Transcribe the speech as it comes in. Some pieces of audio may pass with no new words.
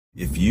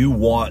If you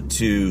want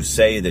to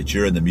say that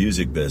you're in the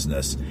music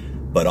business,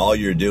 but all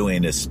you're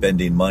doing is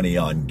spending money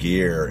on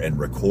gear and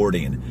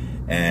recording,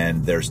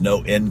 and there's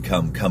no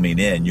income coming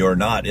in, you're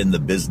not in the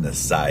business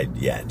side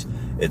yet.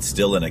 It's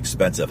still an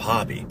expensive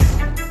hobby.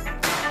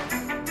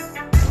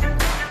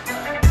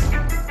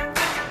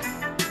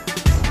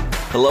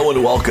 Hello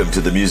and welcome to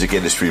the Music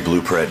Industry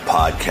Blueprint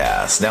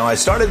Podcast. Now, I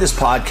started this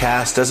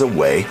podcast as a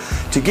way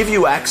to give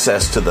you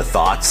access to the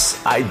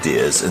thoughts,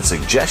 ideas, and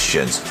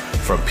suggestions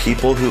from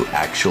people who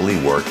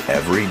actually work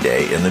every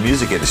day in the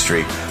music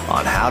industry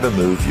on how to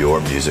move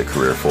your music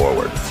career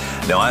forward.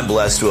 Now, I'm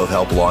blessed to have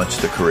helped launch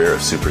the career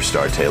of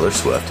superstar Taylor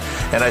Swift,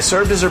 and I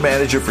served as her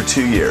manager for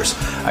 2 years.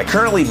 I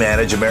currently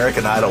manage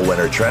American Idol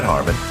winner Trent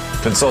Harmon,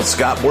 consult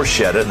Scott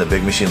Borchetta and the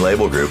Big Machine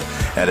Label Group,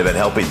 and have been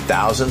helping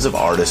thousands of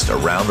artists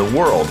around the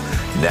world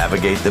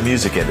navigate the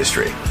music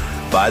industry.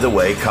 By the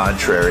way,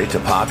 contrary to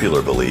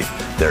popular belief,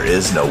 there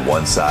is no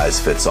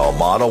one-size-fits-all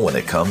model when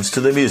it comes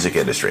to the music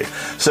industry.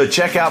 So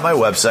check out my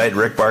website,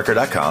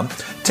 rickbarker.com.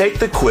 Take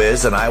the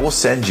quiz, and I will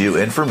send you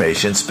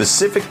information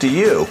specific to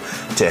you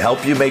to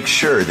help you make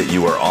sure that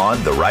you are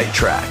on the right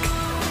track.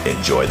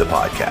 Enjoy the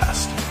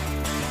podcast.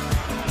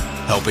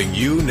 Helping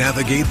you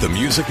navigate the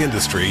music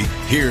industry,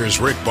 here's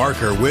Rick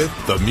Barker with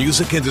the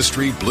Music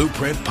Industry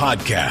Blueprint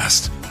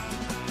Podcast.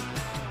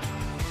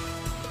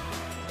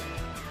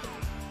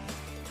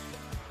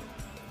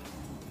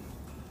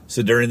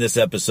 So during this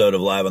episode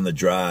of Live on the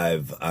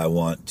Drive, I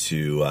want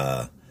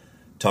to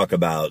talk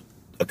about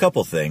a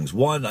couple things.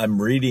 One, I'm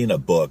reading a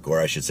book,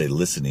 or I should say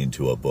listening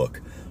to a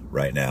book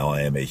right now.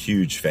 I am a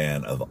huge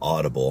fan of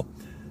Audible,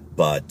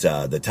 but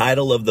the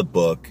title of the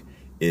book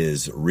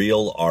is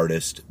Real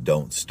Artists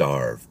Don't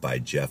Starve by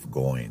Jeff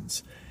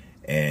Goins.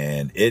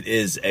 And it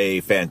is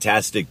a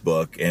fantastic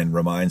book and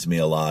reminds me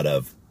a lot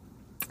of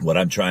what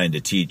I'm trying to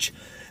teach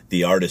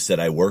the artists that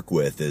I work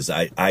with. Is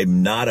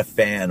I'm not a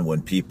fan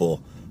when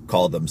people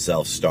call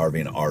themselves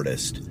starving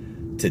artists.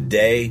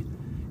 Today,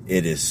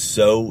 it is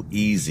so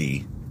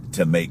easy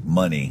to make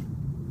money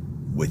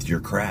with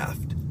your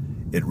craft.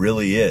 It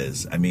really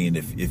is. I mean,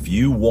 if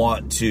you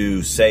want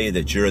to say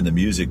that you're in the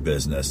music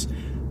business,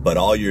 but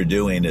all you're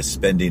doing is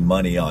spending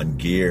money on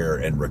gear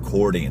and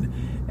recording,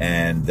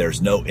 and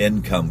there's no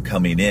income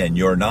coming in,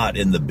 you're not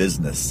in the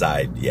business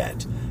side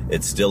yet.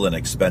 It's still an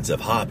expensive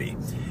hobby.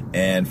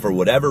 And for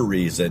whatever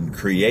reason,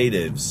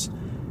 creatives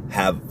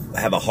have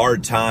a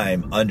hard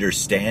time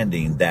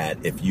understanding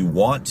that if you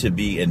want to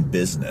be in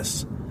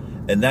business,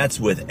 and that's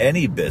with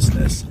any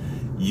business,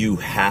 you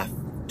have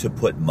to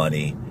put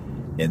money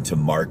into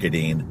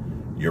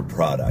marketing your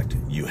product.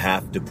 You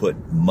have to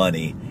put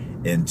money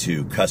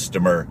into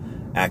customer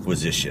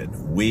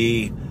acquisition.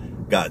 We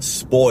got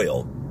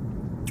spoiled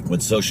when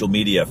social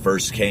media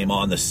first came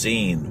on the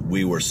scene.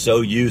 We were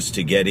so used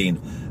to getting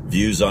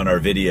views on our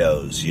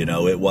videos. You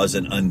know, it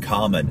wasn't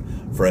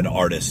uncommon for an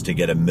artist to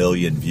get 1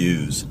 million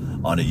views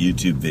on a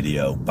YouTube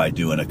video by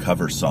doing a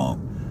cover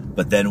song.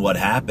 But then what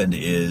happened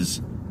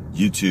is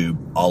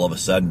YouTube all of a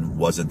sudden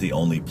wasn't the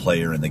only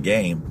player in the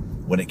game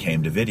when it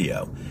came to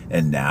video.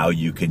 And now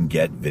you can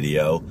get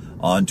video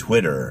on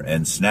Twitter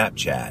and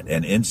Snapchat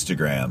and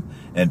Instagram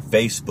and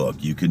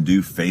Facebook. You can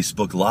do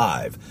Facebook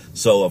Live.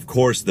 So of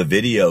course the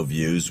video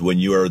views, when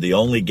you are the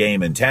only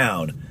game in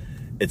town,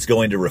 it's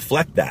going to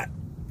reflect that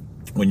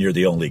when you're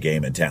the only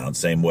game in town.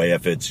 Same way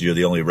if you're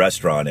the only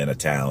restaurant in a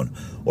town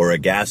or a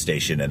gas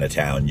station in a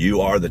town,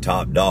 you are the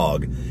top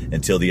dog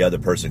until the other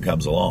person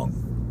comes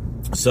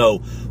along. So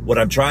what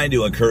I'm trying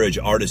to encourage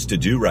artists to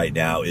do right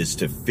now is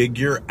to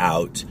figure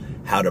out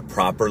how to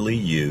properly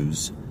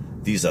use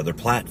these other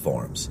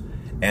platforms.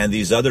 And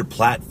these other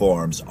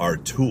platforms are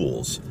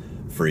tools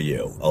for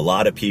you. A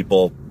lot of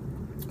people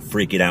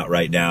freaking out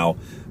right now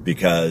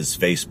because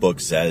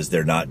Facebook says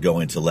they're not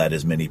going to let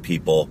as many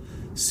people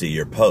see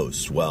your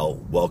posts.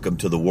 Well, welcome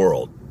to the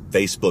world.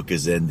 Facebook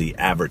is in the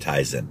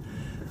advertising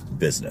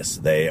business.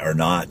 They are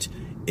not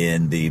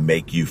in the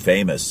make you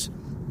famous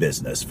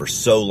business. For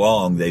so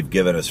long, they've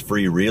given us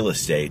free real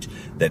estate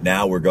that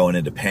now we're going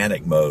into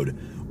panic mode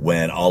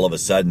when all of a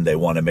sudden they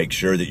want to make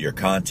sure that your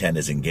content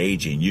is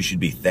engaging. You should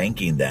be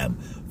thanking them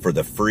for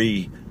the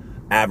free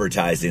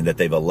advertising that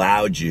they've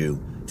allowed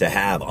you to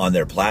have on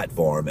their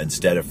platform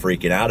instead of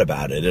freaking out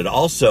about it. It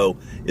also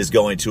is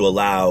going to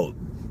allow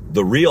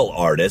the real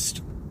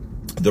artists,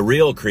 the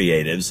real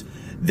creatives,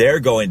 they're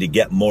going to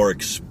get more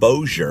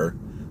exposure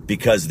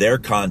because their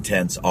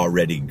content's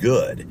already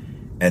good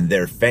and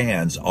their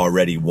fans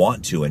already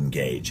want to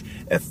engage.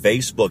 If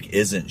Facebook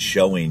isn't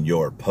showing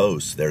your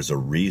posts, there's a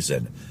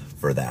reason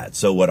for that.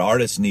 So what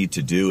artists need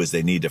to do is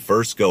they need to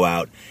first go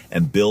out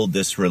and build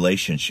this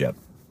relationship.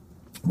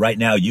 Right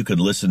now, you can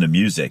listen to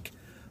music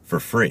for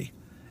free.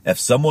 If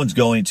someone's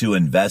going to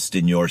invest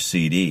in your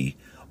CD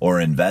or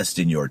invest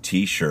in your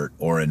t-shirt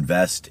or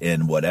invest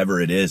in whatever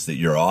it is that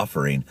you're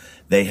offering,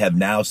 they have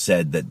now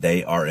said that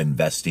they are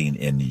investing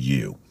in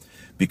you,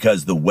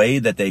 because the way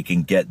that they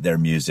can get their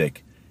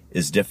music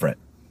is different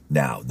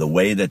now. The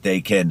way that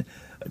they can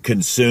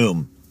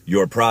consume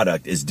your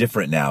product is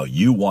different now.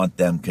 You want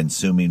them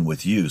consuming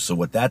with you. So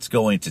what that's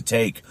going to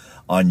take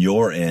on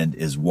your end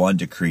is, one,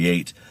 to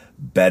create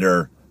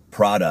better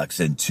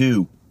products, and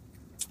two,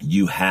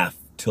 you have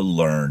to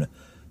learn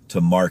to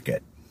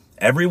market.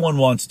 Everyone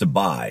wants to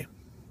buy.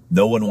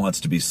 No one wants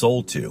to be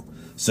sold to.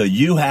 So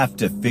you have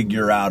to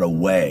figure out a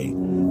way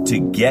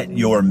to get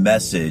your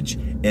message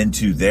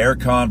into their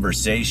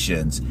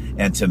conversations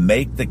and to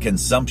make the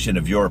consumption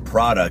of your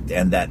product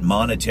and that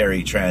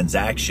monetary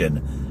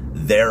transaction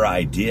their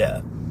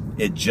idea.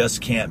 It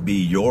just can't be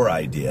your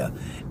idea.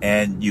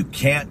 And you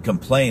can't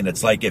complain.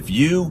 It's like if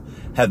you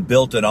have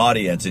built an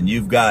audience and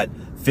you've got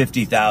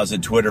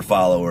 50,000 Twitter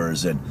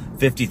followers and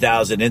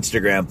 50,000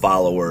 Instagram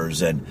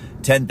followers and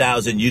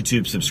 10,000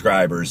 YouTube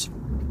subscribers,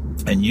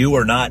 and you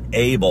are not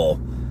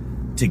able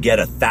to get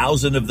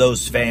 1,000 of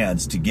those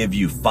fans to give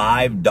you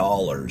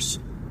 $5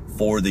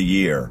 for the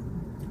year,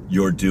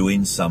 you're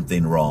doing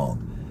something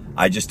wrong.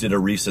 I just did a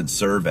recent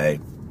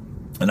survey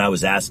and I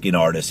was asking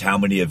artists, how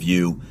many of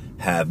you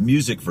have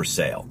music for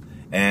sale?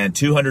 And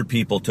 200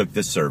 people took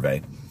this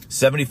survey.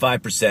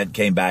 75%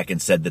 came back and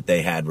said that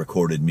they had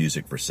recorded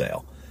music for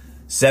sale.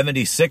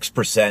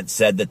 76%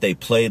 said that they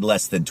played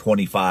less than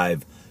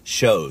 25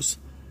 shows.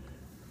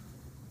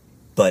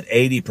 But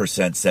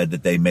 80% said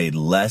that they made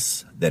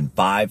less than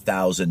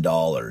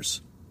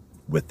 $5,000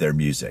 with their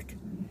music.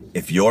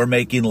 If you're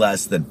making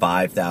less than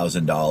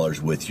 $5,000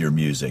 with your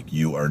music,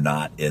 you are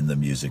not in the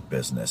music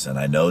business. And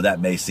I know that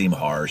may seem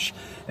harsh,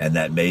 and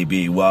that may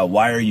be, well,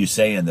 why are you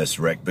saying this,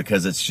 Rick?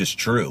 Because it's just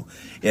true.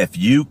 If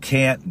you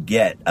can't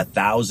get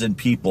 1,000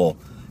 people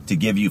to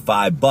give you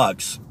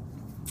 $5,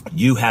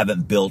 you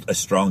haven't built a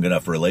strong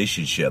enough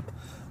relationship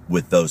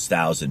with those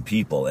 1,000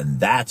 people.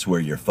 And that's where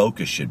your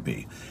focus should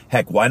be.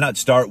 Heck, why not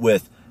start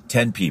with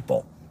 10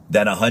 people,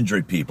 then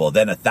 100 people,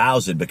 then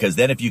 1,000? Because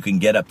then if you can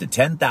get up to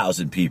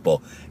 10,000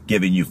 people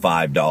giving you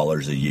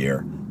 $5 a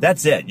year,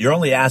 that's it. You're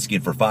only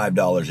asking for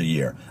 $5 a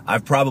year.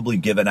 I've probably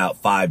given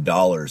out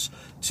 $5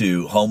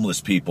 to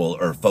homeless people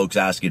or folks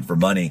asking for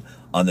money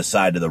on the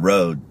side of the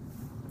road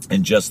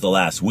in just the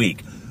last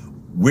week.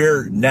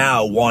 We're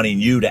now wanting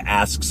you to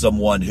ask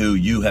someone who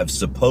you have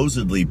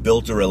supposedly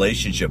built a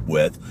relationship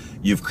with.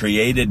 You've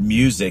created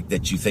music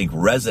that you think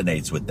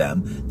resonates with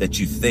them, that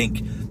you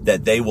think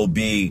that they will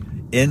be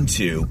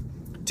into,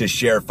 to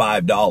share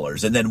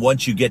 $5. And then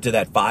once you get to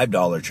that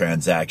 $5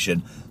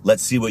 transaction,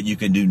 let's see what you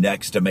can do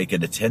next to make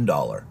it a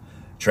 $10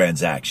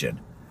 transaction.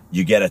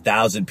 You get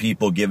 1,000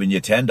 people giving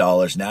you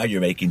 $10. Now you're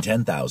making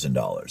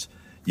 $10,000.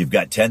 You've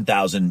got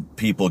 10,000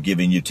 people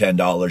giving you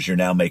 $10. You're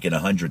now making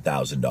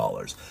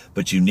 $100,000.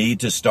 But you need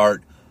to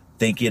start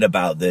thinking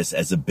about this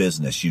as a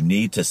business. You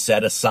need to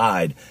set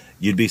aside.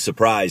 You'd be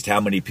surprised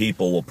how many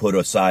people will put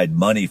aside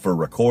money for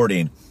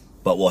recording,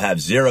 but will have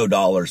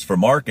 $0 for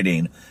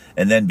marketing,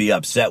 and then be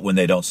upset when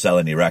they don't sell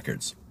any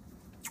records,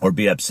 or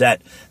be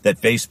upset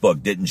that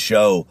Facebook didn't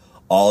show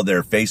all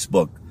their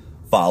Facebook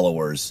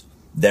followers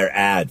their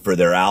ad for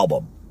their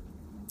album.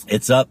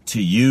 It's up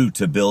to you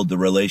to build the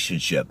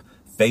relationship.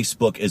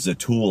 Facebook is a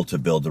tool to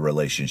build a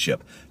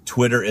relationship.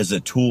 Twitter is a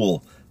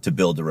tool to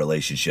build a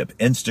relationship.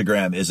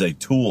 Instagram is a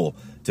tool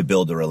to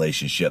build a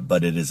relationship,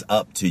 but it is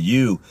up to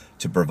you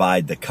to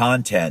provide the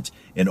content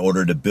in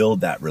order to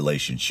build that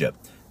relationship.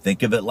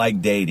 Think of it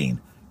like dating.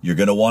 You're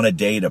going to want to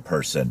date a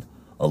person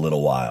a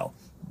little while.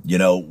 You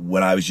know,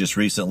 when I was just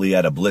recently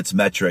at a Blitz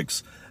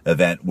Metrics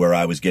event where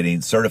I was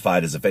getting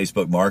certified as a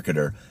Facebook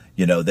marketer,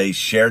 you know, they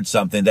shared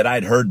something that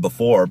I'd heard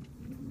before,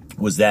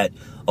 was that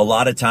a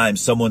lot of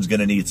times someone's going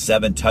to need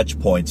 7 touch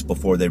points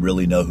before they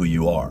really know who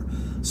you are.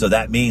 So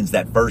that means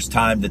that first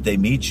time that they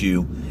meet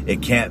you,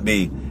 it can't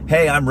be,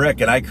 hey, I'm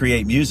Rick and I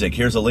create music.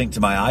 Here's a link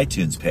to my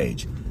iTunes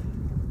page.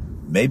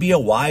 Maybe a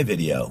why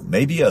video,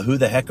 maybe a who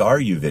the heck are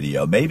you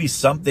video, maybe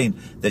something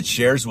that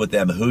shares with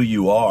them who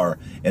you are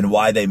and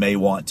why they may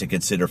want to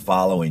consider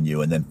following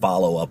you, and then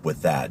follow up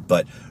with that.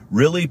 But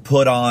really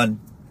put on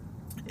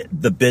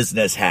the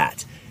business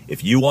hat.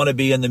 If you want to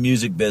be in the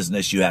music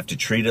business, you have to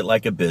treat it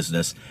like a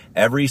business.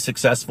 Every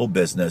successful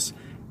business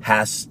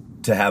has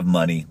to have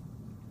money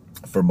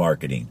for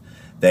marketing.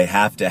 They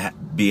have to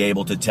be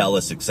able to tell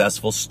a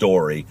successful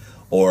story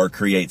or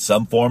create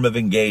some form of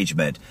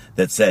engagement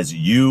that says,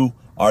 you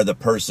are the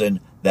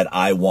person that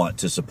I want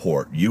to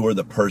support. You are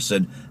the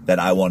person that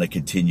I want to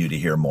continue to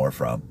hear more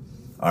from.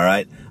 All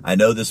right. I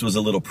know this was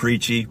a little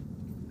preachy,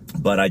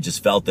 but I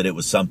just felt that it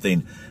was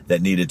something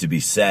that needed to be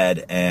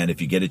said. And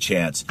if you get a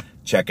chance,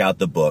 check out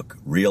the book,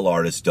 Real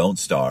Artists Don't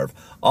Starve.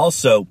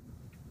 Also,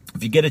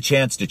 if you get a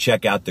chance to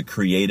check out the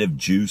Creative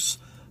Juice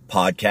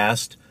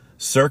podcast,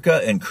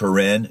 Circa and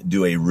Corinne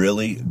do a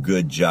really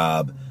good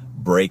job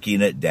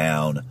breaking it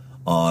down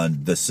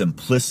on the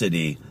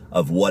simplicity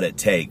of what it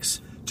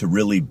takes to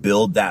really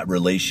build that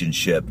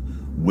relationship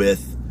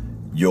with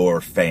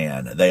your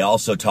fan. They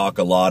also talk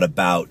a lot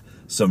about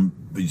some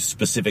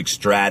specific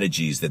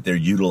strategies that they're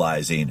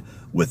utilizing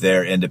with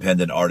their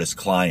independent artist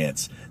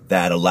clients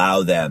that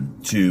allow them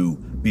to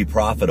be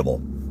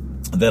profitable,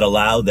 that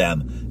allow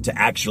them to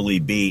actually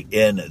be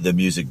in the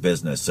music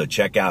business. So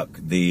check out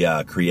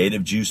the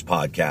Creative Juice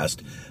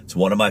podcast. It's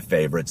one of my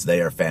favorites.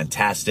 They are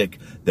fantastic.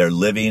 They're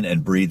living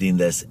and breathing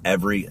this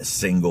every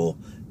single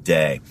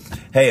day.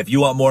 Hey, if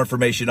you want more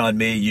information on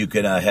me, you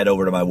can head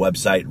over to my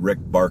website,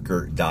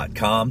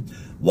 rickbarker.com.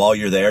 While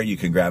you're there, you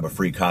can grab a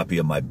free copy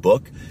of my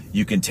book.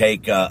 You can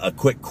take a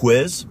quick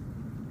quiz,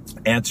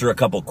 answer a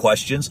couple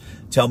questions,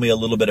 tell me a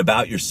little bit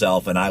about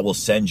yourself, and I will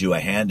send you a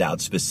handout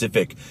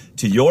specific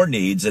to your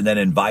needs and then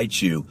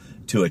invite you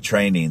to a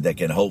training that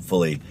can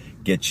hopefully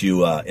get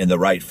you in the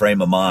right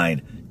frame of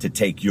mind to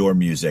take your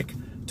music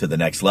to the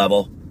next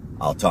level.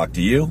 I'll talk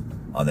to you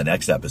on the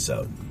next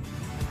episode.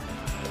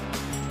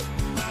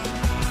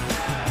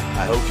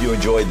 I hope you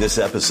enjoyed this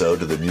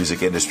episode of the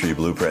Music Industry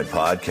Blueprint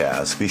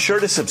Podcast. Be sure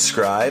to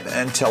subscribe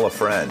and tell a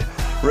friend.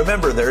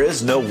 Remember, there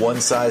is no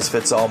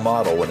one-size-fits-all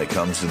model when it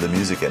comes to the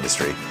music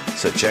industry.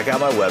 So check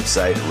out my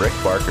website,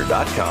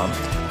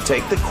 rickbarker.com,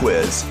 take the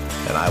quiz,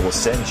 and I will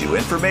send you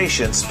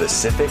information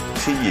specific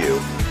to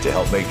you to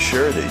help make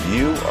sure that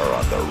you are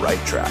on the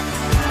right track.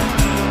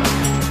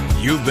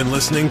 You've been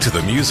listening to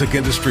the Music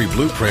Industry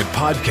Blueprint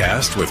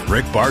Podcast with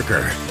Rick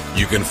Barker.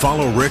 You can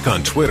follow Rick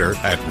on Twitter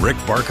at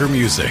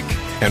 @RickBarkerMusic.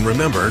 And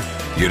remember,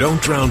 you don't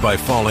drown by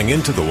falling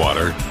into the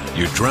water,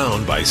 you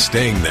drown by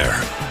staying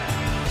there.